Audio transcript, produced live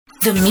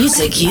The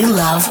music you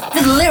love,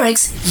 the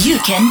lyrics you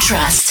can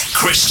trust.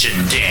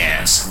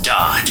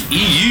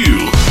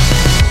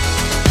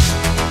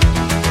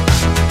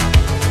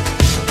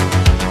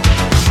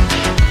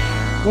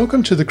 ChristianDance.eu.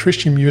 Welcome to the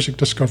Christian Music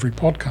Discovery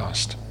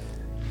Podcast.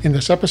 In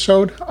this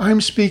episode,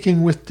 I'm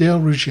speaking with Dale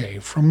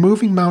Rouget from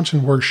Moving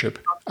Mountain Worship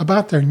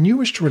about their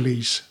newest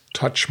release,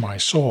 Touch My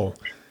Soul.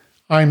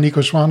 I'm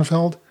Nico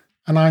Zwaneveld,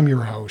 and I'm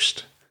your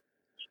host.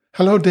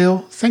 Hello,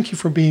 Dale. Thank you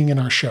for being in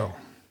our show.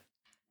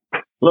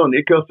 Hello,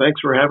 Nico.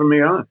 Thanks for having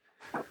me on.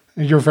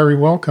 You're very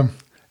welcome.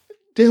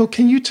 Dale,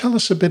 can you tell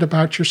us a bit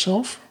about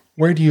yourself?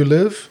 Where do you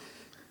live?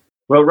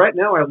 Well, right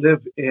now I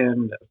live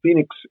in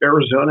Phoenix,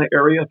 Arizona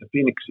area, the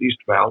Phoenix East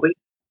Valley.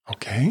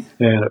 Okay.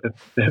 And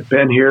I've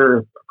been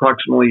here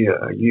approximately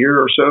a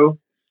year or so.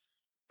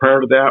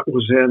 Prior to that,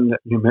 was in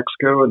New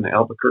Mexico, in the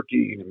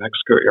Albuquerque, New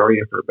Mexico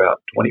area for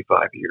about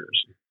 25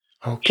 years.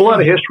 Okay. It's a lot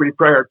of history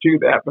prior to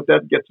that, but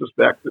that gets us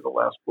back to the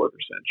last quarter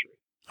century.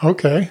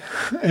 Okay.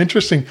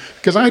 Interesting.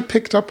 Because I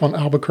picked up on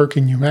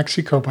Albuquerque, New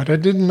Mexico, but I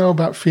didn't know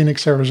about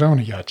Phoenix,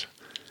 Arizona yet.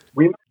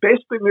 We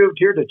basically moved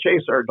here to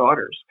chase our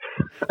daughters.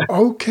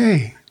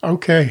 Okay.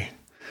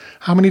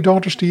 How many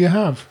daughters do you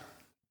have?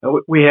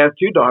 We have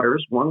two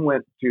daughters. One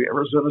went to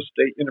Arizona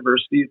State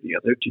University, the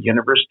other to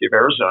University of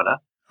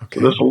Arizona. Okay.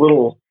 So there's a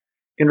little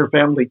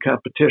interfamily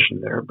competition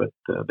there, but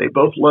they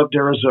both loved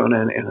Arizona,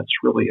 and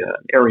it's really an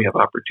area of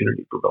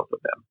opportunity for both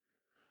of them.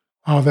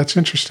 Oh, that's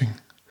interesting.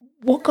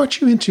 What got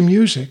you into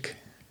music?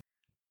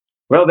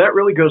 Well, that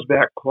really goes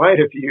back quite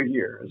a few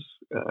years.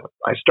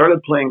 I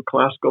started playing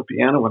classical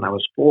piano when I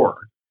was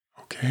 4.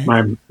 Okay.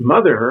 My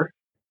mother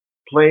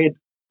played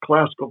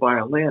classical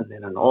violin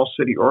in an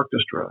all-city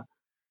orchestra,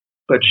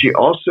 but she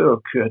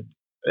also could,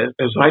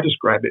 as I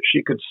describe it,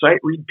 she could sight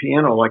read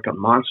piano like a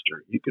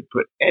monster. You could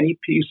put any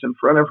piece in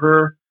front of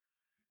her,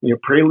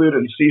 Prelude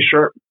in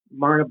C-sharp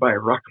Marna by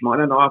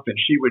Rachmaninoff, and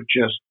she would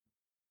just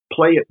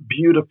play it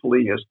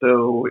beautifully as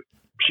though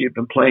she had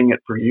been playing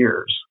it for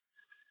years.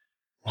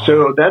 Wow.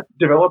 So that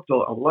developed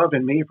a love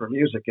in me for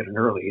music at an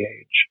early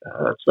age.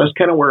 That's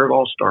kind of where it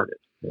all started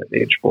at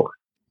age 4.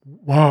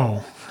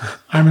 Wow.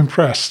 I'm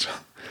impressed.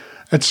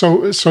 It's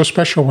so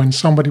special when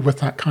somebody with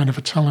that kind of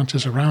a talent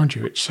is around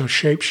you. It so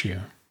shapes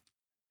you.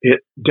 It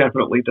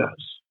definitely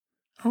does.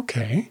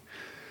 Okay.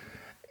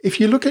 If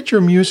you look at your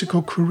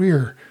musical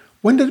career,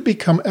 when did it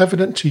become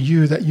evident to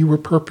you that you were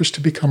purposed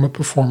to become a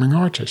performing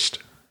artist?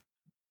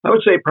 I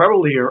would say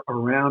probably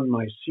around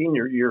my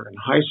senior year in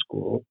high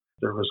school,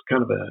 there was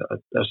kind of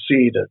a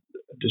seed, a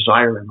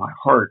desire in my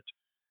heart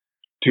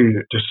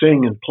to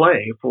sing and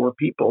play for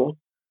people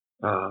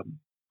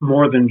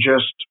more than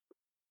just,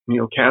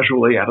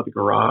 casually out of the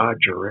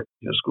garage or at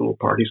school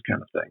parties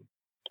kind of thing.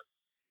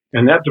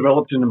 And that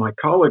developed into my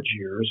college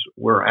years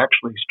where I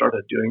actually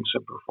started doing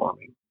some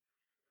performing.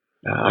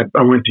 I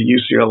went to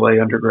UCLA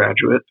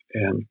undergraduate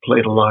and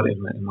played a lot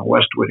in the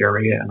Westwood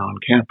area and on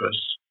campus.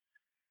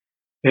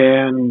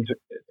 And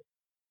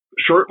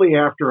shortly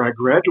after I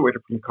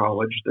graduated from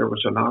college, there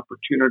was an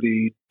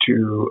opportunity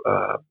to,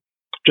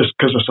 just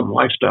because of some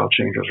lifestyle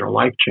changes or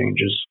life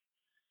changes,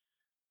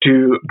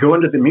 to go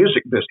into the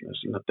music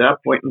business. And at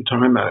that point in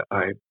time,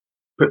 I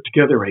put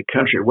together a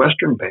country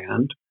western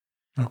band.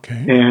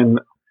 Okay. And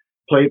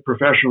played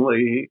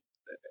professionally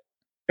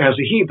as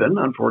a heathen,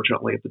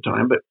 unfortunately, at the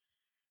time, but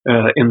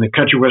in the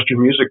country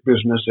western music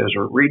business as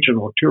a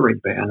regional touring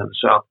band in the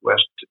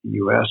Southwest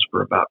U.S.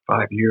 for about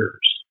 5 years.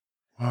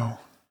 Wow.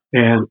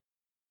 And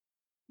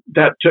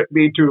that took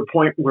me to a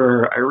point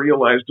where I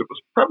realized it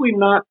was probably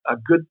not a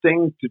good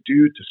thing to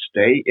do to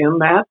stay in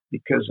that,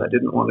 because I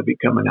didn't want to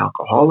become an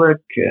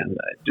alcoholic and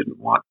I didn't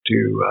want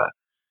to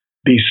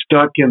be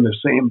stuck in the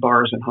same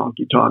bars and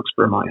honky-tonks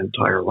for my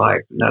entire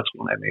life. And that's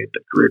when I made the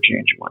career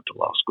change and went to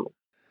law school.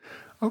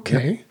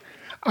 Okay. Yep.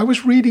 I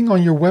was reading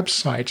on your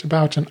website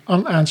about an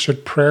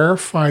unanswered prayer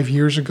 5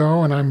 years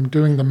ago, and I'm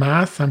doing the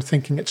math. I'm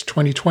thinking it's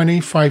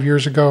 2020. 5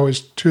 years ago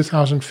is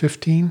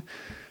 2015.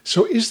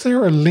 So is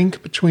there a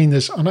link between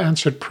this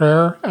unanswered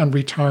prayer and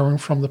retiring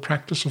from the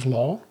practice of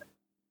law?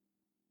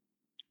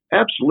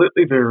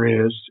 Absolutely there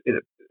is.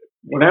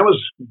 When I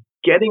was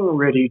getting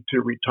ready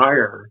to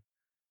retire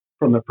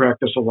from the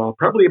practice of law,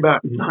 probably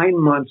about 9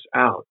 months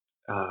out,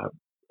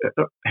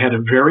 had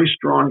a very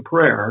strong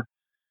prayer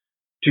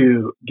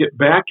to get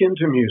back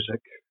into music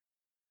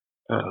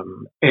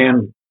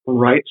and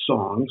write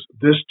songs.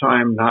 This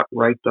time, not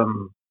write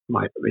them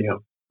for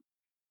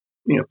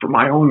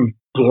my own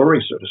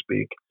glory, so to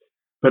speak,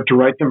 but to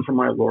write them for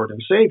my Lord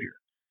and Savior.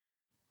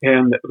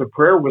 And the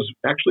prayer was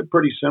actually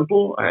pretty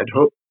simple. I had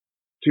hoped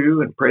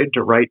to and prayed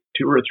to write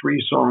 2 or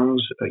 3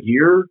 songs a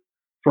year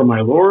for my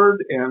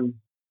Lord and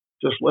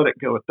just let it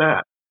go at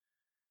that.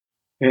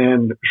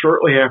 And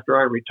shortly after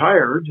I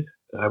retired,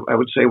 I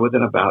would say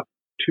within about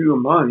 2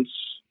 months,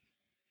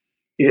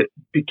 it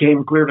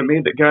became clear to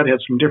me that God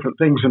had some different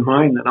things in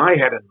mind than I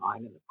had in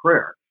mind in the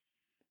prayer.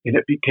 And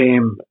it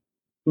became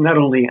not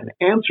only an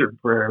answered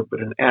prayer,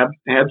 but an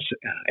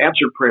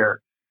answered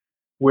prayer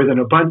with an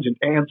abundant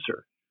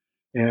answer.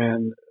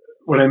 And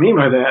what I mean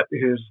by that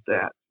is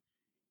that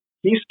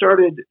he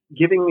started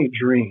giving me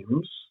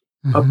dreams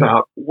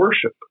about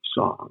worship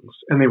songs,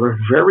 and they were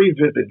very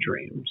vivid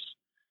dreams.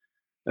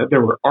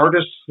 There were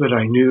artists that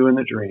I knew in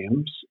the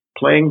dreams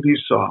playing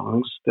these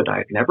songs that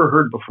I'd never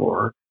heard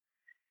before.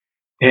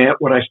 And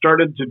what I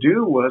started to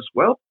do was,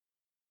 well,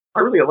 I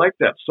really like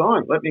that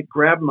song. Let me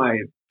grab my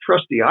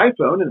trusty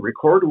iPhone and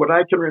record what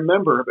I can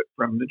remember of it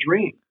from the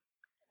dream.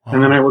 Wow.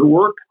 And then I would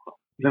work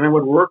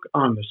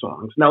on the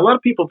songs. Now, a lot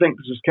of people think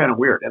this is kind of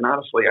weird, and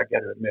honestly, I got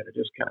to admit, it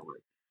is kind of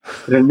weird.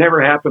 It had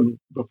never happened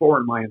before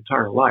in my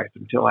entire life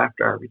until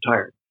after I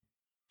retired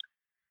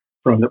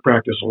from the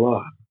practice of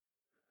law.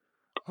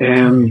 Okay.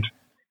 And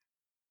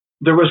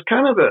there was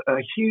kind of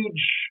a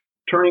huge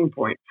turning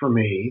point for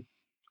me.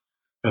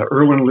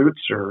 Erwin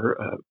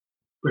Lutzer,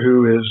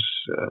 who is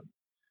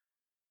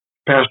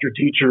pastor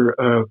teacher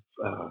of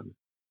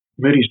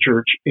Moody's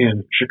Church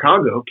in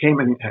Chicago, came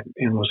in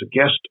and was a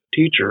guest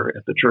teacher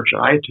at the church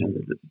I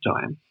attended at the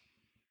time.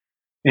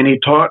 And he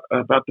taught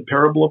about the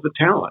parable of the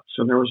talents.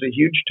 And there was a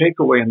huge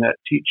takeaway in that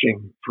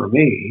teaching for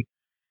me,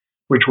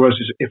 which was,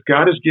 if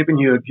God has given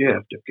you a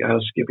gift, if God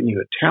has given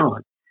you a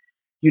talent,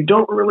 you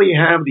don't really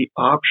have the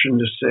option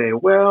to say,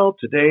 well,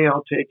 today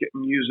I'll take it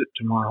and use it,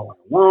 tomorrow I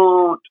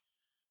won't.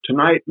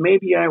 Tonight,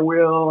 maybe I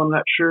will, I'm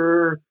not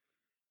sure.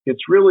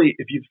 It's really,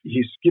 if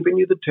he's given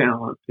you the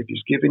talent, if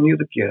he's given you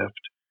the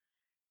gift,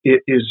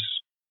 it is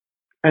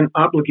an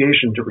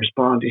obligation to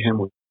respond to him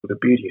with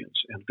obedience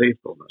and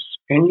faithfulness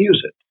and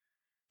use it.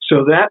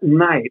 So that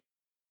night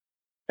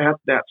at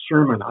that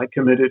sermon, I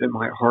committed in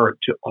my heart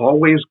to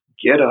always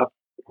get up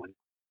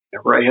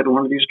whenever I had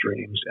one of these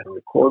dreams and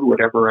record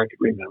whatever I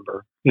could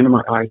remember into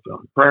my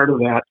iPhone. Prior to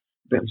that,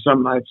 then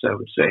some nights I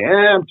would say,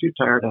 I'm too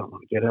tired, I don't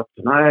want to get up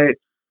tonight.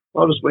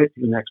 I'll just wait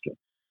for the next one.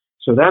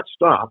 So that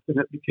stopped, and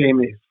it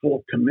became a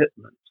full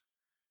commitment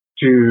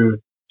to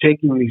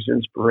taking these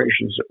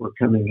inspirations that were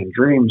coming in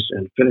dreams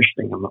and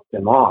finishing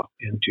them off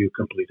into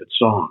completed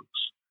songs.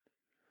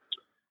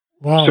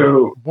 Wow,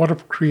 so, what a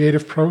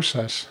creative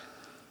process.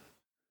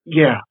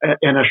 Yeah,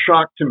 and a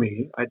shock to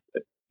me. I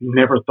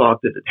never thought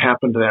that it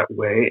happened that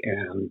way,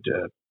 and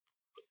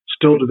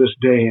still to this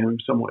day I'm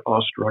somewhat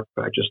awestruck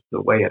by just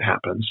the way it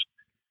happens.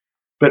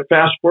 But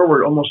fast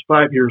forward almost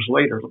 5 years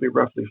later, it'll be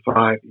roughly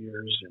 5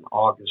 years in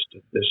August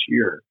of this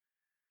year.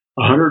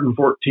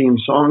 114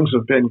 songs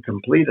have been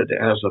completed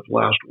as of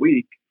last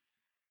week,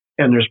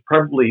 and there's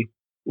probably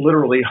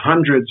literally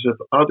hundreds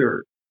of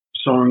other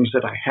songs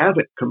that I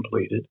haven't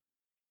completed.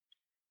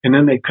 And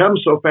then they come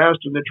so fast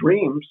in the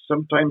dreams,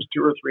 sometimes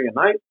 2 or 3 a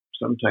night,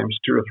 sometimes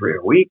 2 or 3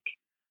 a week,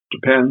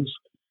 depends.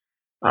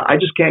 I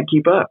just can't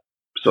keep up.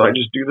 So I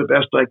just do the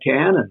best I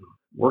can and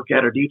work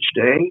at it each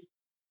day.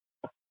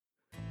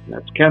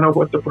 That's kind of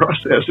what the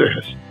process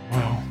is.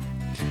 Wow.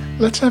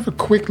 Let's have a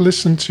quick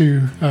listen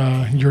to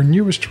your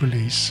newest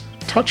release,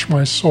 Touch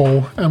My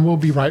Soul, and we'll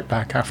be right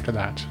back after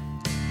that.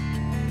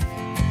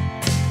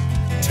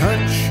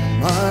 Touch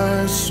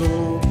my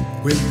soul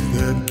with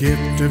the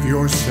gift of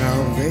your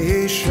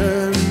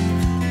salvation.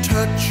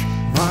 Touch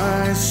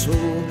my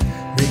soul,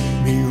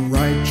 make me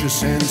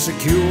righteous and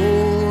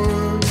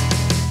secure.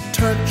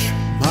 Touch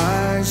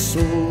my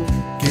soul,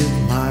 give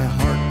my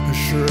heart a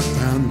sure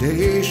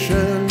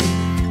foundation.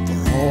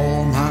 For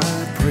all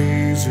my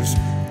praises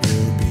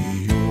will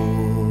be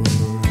yours.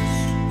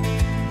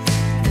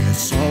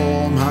 Yes,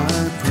 all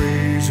my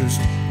praises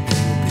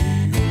will be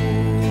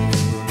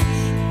yours.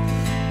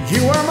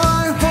 You are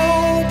my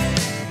hope,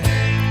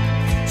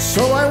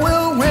 so I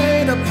will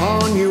wait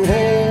upon you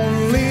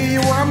only.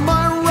 You are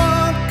my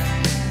rock,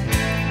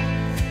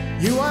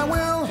 you I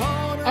will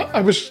honor.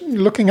 I was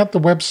looking at the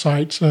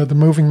website, the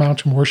Moving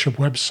Mountain Worship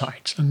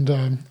website, and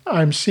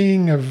I'm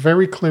seeing a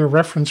very clear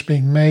reference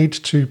being made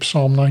to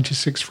Psalm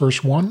 96,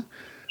 verse 1.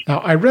 Now,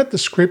 I read the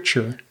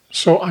scripture,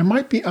 so I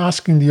might be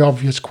asking the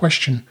obvious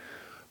question,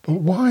 but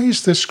why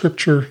is this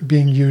scripture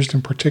being used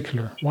in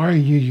particular? Why are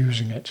you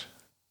using it?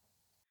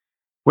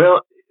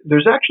 Well,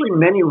 there's actually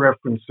many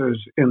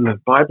references in the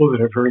Bible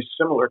that are very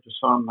similar to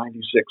Psalm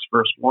 96,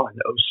 verse 1,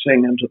 "Oh,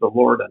 sing unto the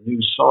Lord a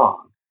new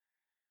song."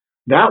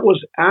 That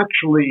was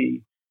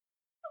actually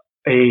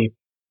a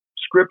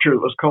scripture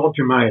that was called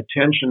to my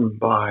attention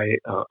by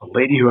a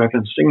lady who I've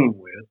been singing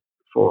with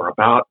for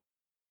about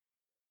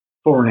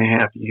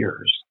 4.5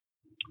 years.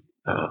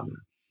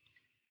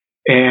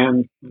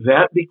 And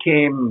that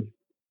became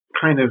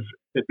kind of,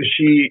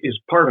 she is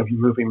part of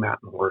Moving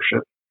Mountain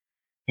Worship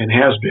and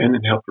has been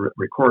and helped with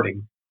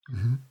recording.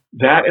 Mm-hmm.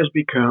 That has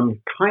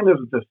become kind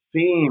of the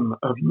theme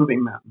of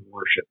Moving Mountain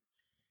Worship,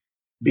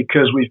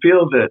 because we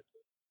feel that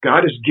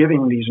God is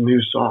giving these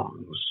new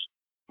songs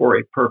for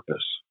a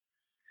purpose.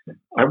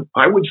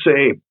 I would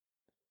say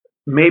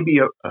maybe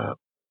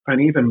an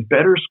even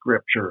better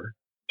scripture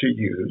to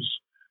use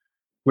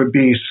would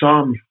be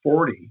Psalm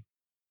 40,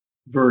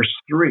 verse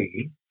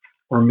 3,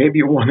 or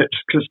maybe one that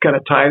just kind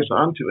of ties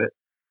onto it,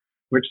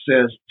 which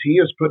says, "He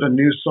has put a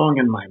new song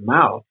in my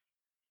mouth,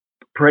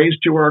 praise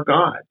to our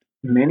God.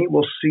 Many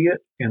will see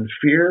it and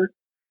fear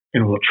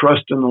and will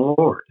trust in the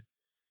Lord."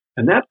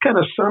 And that kind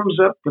of sums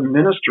up the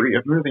ministry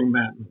of Moving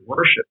Mountain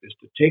Worship, is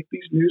to take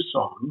these new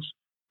songs,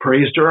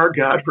 Praise to our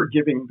God for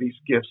giving these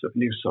gifts of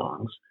new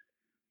songs.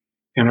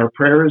 And our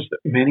prayer is that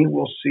many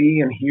will see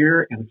and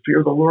hear and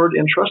fear the Lord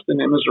and trust in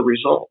Him as a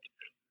result.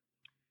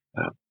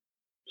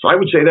 So I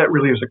would say that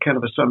really is a kind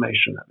of a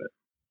summation of it.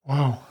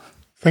 Wow.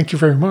 Thank you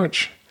very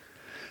much.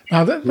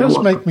 Now, that does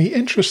make me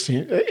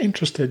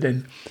interested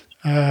in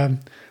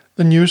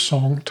the new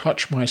song,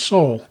 Touch My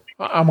Soul.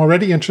 I'm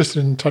already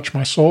interested in Touch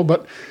My Soul,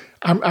 but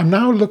I'm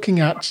now looking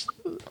at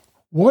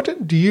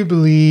what do you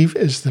believe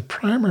is the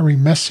primary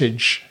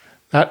message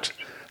that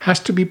has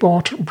to be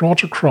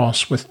brought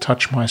across with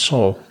Touch My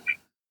Soul?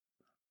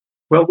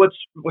 Well,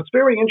 what's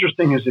very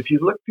interesting is if you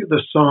look through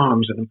the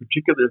Psalms, and in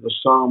particular the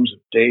Psalms of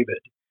David,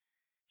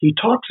 he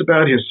talks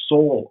about his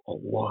soul a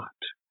lot.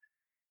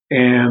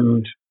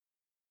 And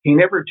he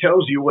never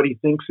tells you what he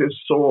thinks his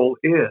soul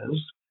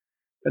is,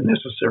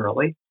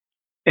 necessarily.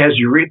 As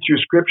you read through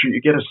Scripture,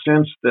 you get a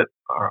sense that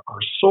our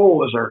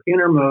soul is our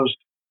innermost,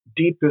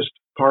 deepest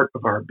part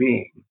of our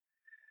being.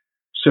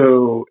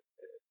 So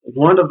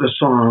one of the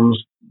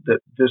Psalms that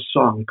this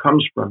song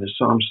comes from is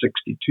Psalm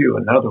 62.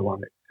 Another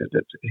one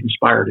that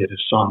inspired it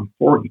is Psalm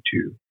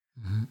 42.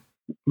 Mm-hmm.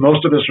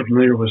 Most of us are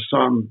familiar with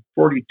Psalm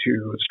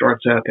 42. It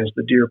starts out, as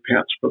the deer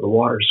pants for the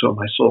water, so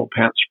my soul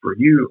pants for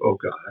you, O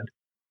God.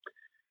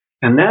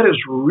 And that is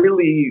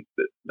really,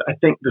 I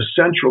think, the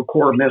central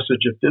core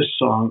message of this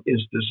song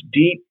is this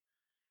deep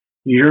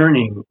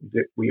yearning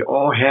that we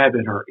all have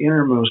in our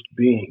innermost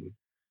being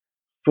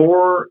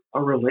for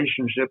a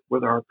relationship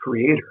with our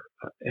Creator.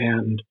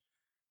 And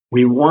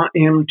we want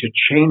Him to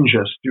change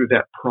us through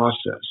that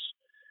process.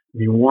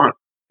 We want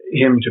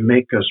Him to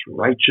make us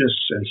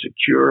righteous and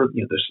secure.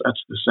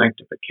 That's the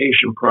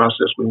sanctification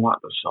process. We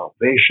want the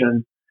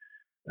salvation,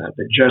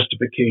 the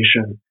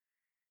justification.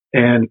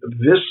 And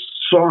this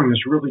song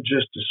is really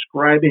just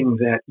describing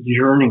that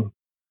yearning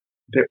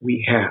that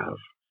we have,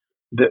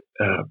 that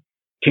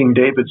King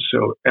David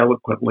so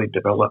eloquently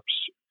develops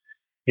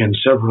in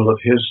several of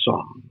his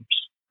psalms.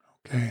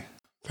 Okay.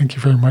 Thank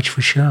you very much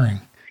for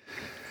sharing.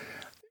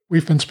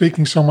 We've been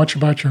speaking so much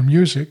about your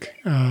music,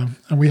 and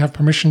we have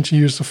permission to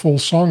use the full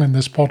song in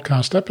this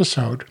podcast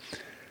episode.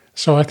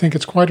 So I think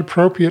it's quite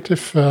appropriate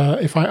if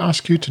I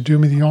ask you to do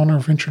me the honor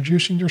of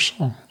introducing your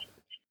song.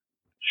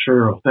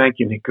 Sure. Thank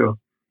you, Nico.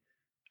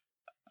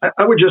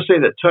 I would just say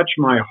that Touch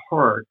My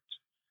Heart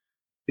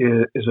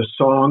is a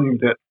song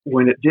that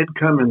when it did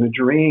come in the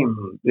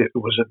dream, it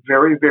was a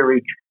very,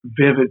 very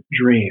vivid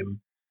dream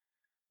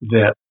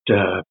that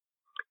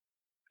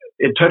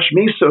it touched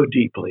me so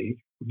deeply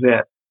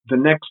that the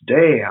next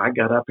day I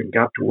got up and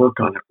got to work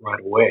on it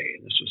right away.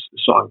 And the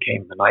song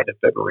came the night of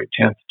February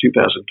 10th,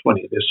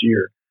 2020, this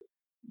year.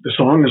 The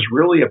song is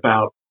really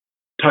about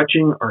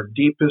touching our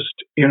deepest,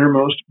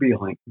 innermost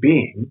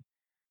being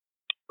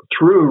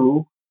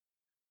through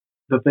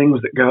the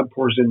things that God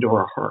pours into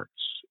our hearts.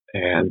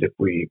 And if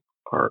we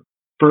are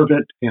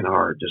fervent in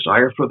our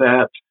desire for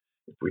that,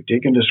 if we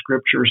dig into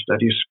Scripture,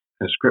 study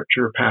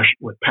Scripture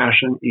with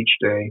passion each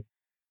day,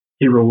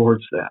 He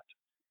rewards that.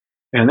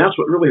 And that's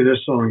what really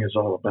this song is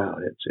all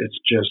about. It's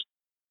just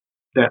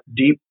that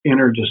deep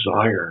inner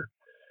desire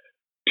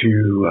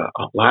to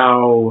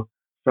allow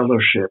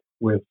fellowship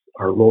with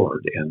our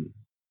Lord, and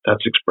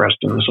that's expressed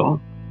in the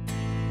song.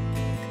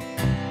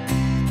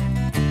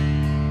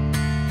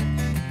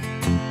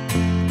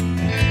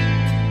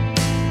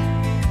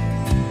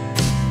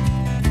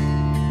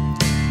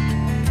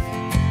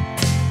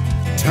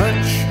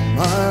 Touch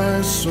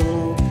my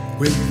soul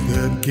with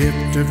the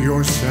gift of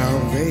your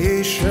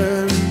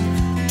salvation.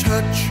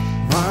 Touch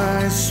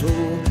my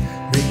soul,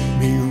 make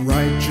me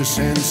righteous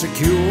and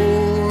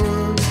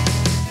secure.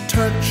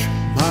 Touch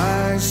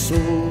my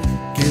soul,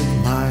 give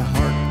my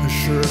heart a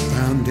sure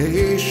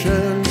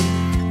foundation.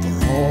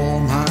 For all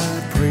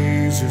my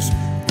praises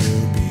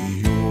will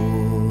be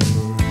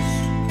yours.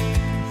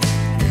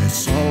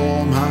 Yes,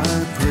 all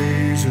my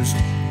praises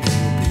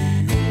will be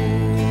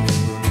yours.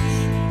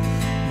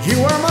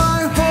 You are my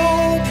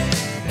hope,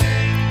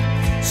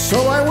 so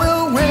I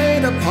will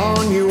wait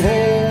upon you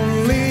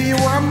only. You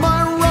are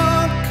my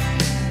rock,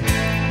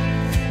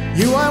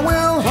 you I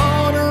will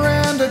honor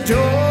and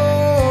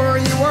adore.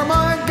 You are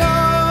my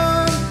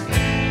God,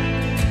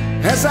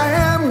 as I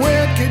am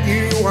wicked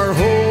you are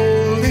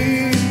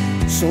holy.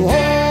 So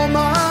all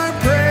my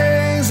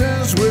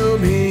praises will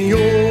be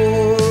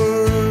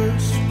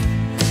yours.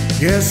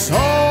 Yes,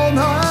 all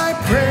my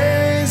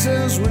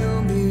praises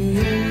will be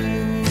yours.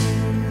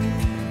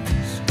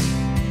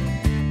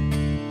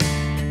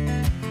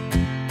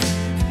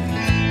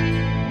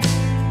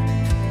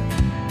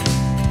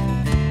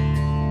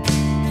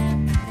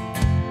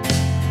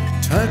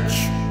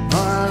 Touch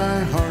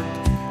my heart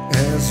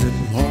as it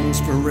longs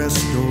for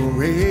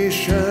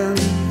restoration.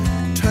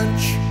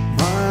 Touch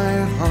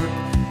my heart,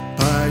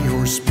 by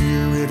your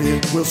Spirit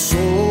it will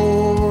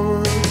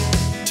soar.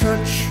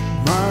 Touch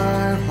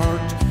my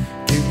heart,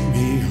 give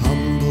me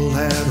humble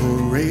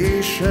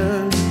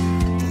adoration.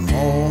 For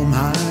all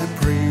my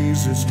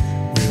praises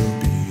will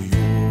be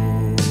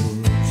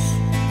yours.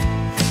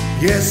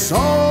 Yes,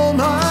 all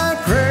my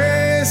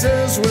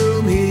praises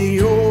will be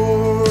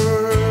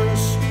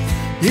yours.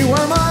 You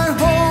are my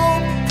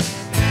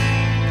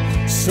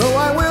So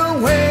I will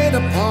wait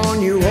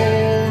upon you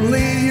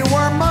only. You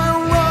are my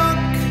rock.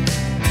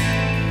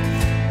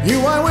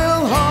 You I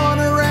will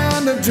honor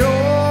and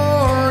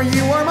adore.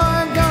 You are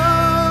my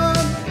God.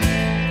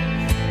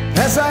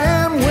 As I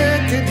am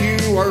wicked,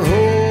 you are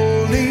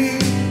holy.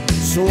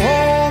 So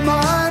all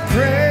my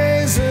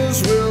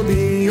praises will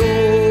be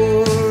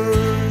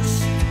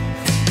yours.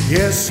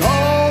 Yes,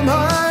 all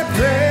my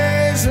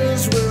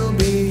praises will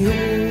be yours.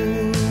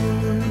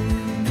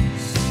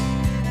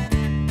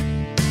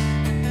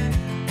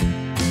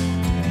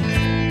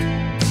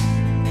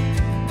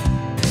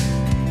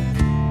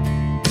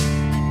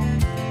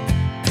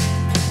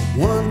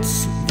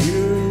 Once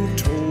you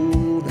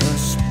told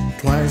us,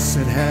 twice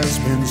it has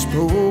been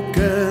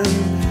spoken,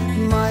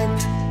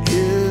 might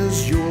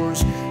is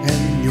yours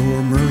and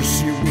your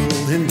mercy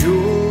will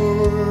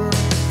endure.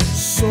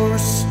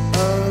 Source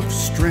of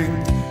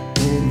strength,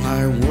 oh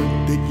my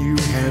work that you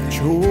have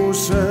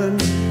chosen,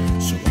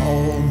 so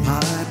all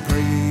my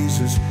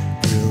praises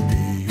will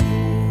be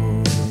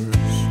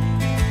yours.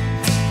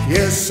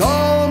 Yes,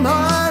 all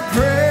my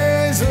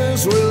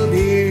praises will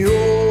be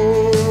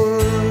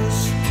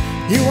yours.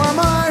 You are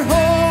my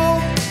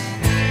hope,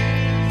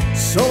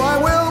 so I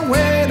will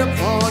wait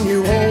upon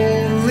you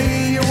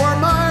only. You are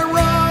my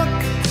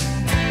rock,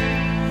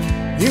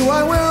 you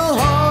I will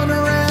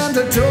honor and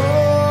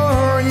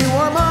adore. You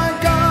are my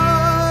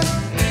God.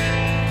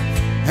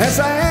 As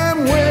I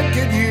am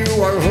wicked,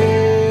 you are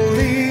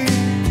holy.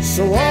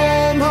 So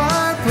all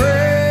my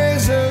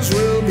praises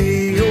will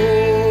be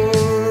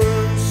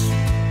yours.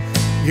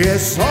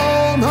 Yes,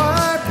 all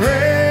my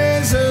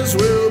praises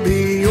will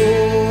be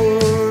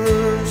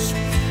yours.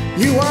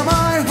 You are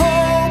my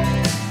hope,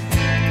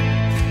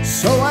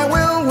 so I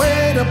will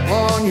wait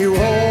upon you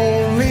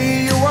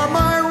only. You are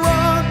my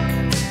rock,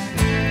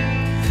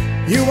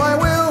 you I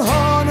will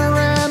honor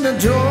and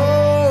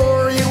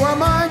adore. You are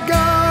my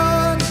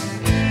God.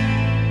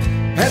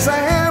 As I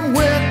am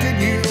wicked,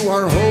 you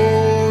are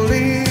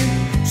holy.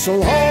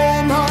 So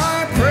all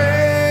my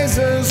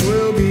praises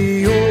will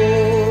be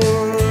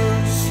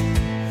yours.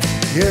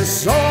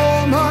 Yes,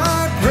 all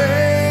my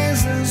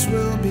praises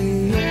will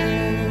be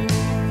yours.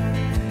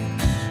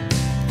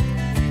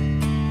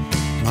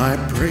 My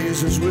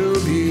praises will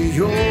be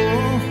yours.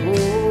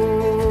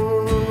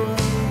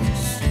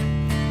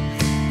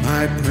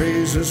 My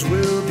praises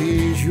will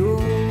be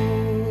yours.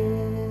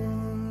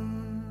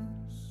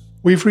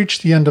 We've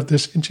reached the end of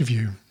this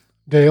interview.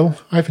 Dale,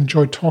 I've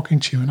enjoyed talking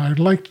to you, and I'd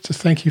like to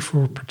thank you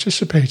for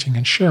participating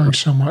and sharing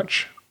so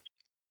much.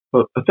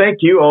 Well,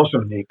 thank you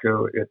also,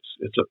 Nico.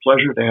 It's a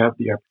pleasure to have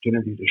the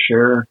opportunity to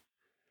share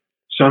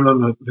some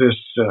of this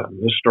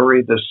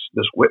story, this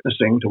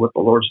witnessing to what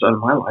the Lord's done in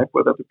my life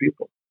with other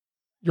people.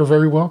 You're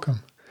very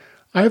welcome.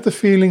 I have the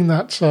feeling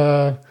that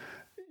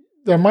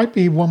there might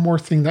be one more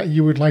thing that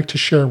you would like to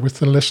share with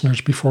the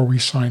listeners before we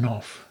sign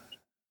off.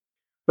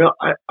 Well,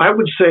 I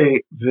would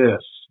say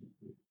this,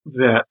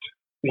 that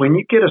when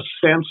you get a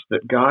sense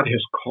that God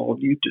has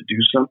called you to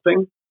do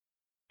something,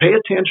 pay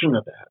attention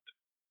to that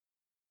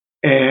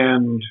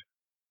and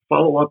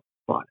follow up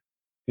on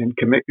it and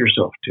commit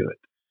yourself to it.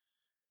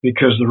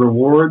 Because the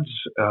rewards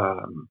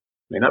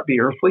may not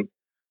be earthly,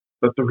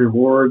 but the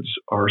rewards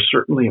are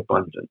certainly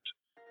abundant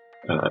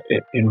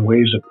in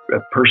ways of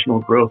personal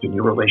growth in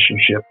your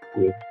relationship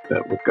with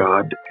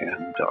God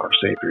and our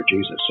Savior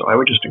Jesus. So I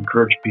would just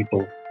encourage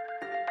people,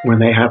 when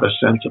they have a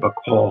sense of a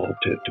call,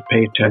 to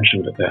pay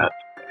attention to that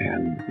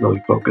and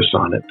really focus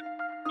on it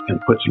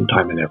and put some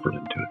time and effort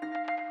into it,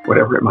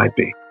 whatever it might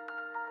be.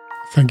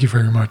 Thank you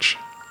very much.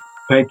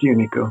 Thank you,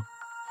 Nico.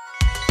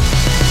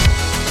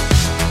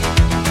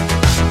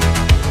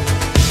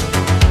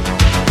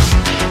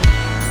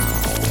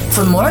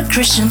 For more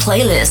Christian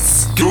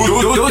playlists,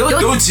 go to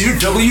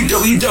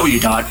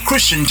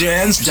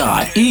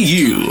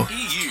www.christiandance.eu.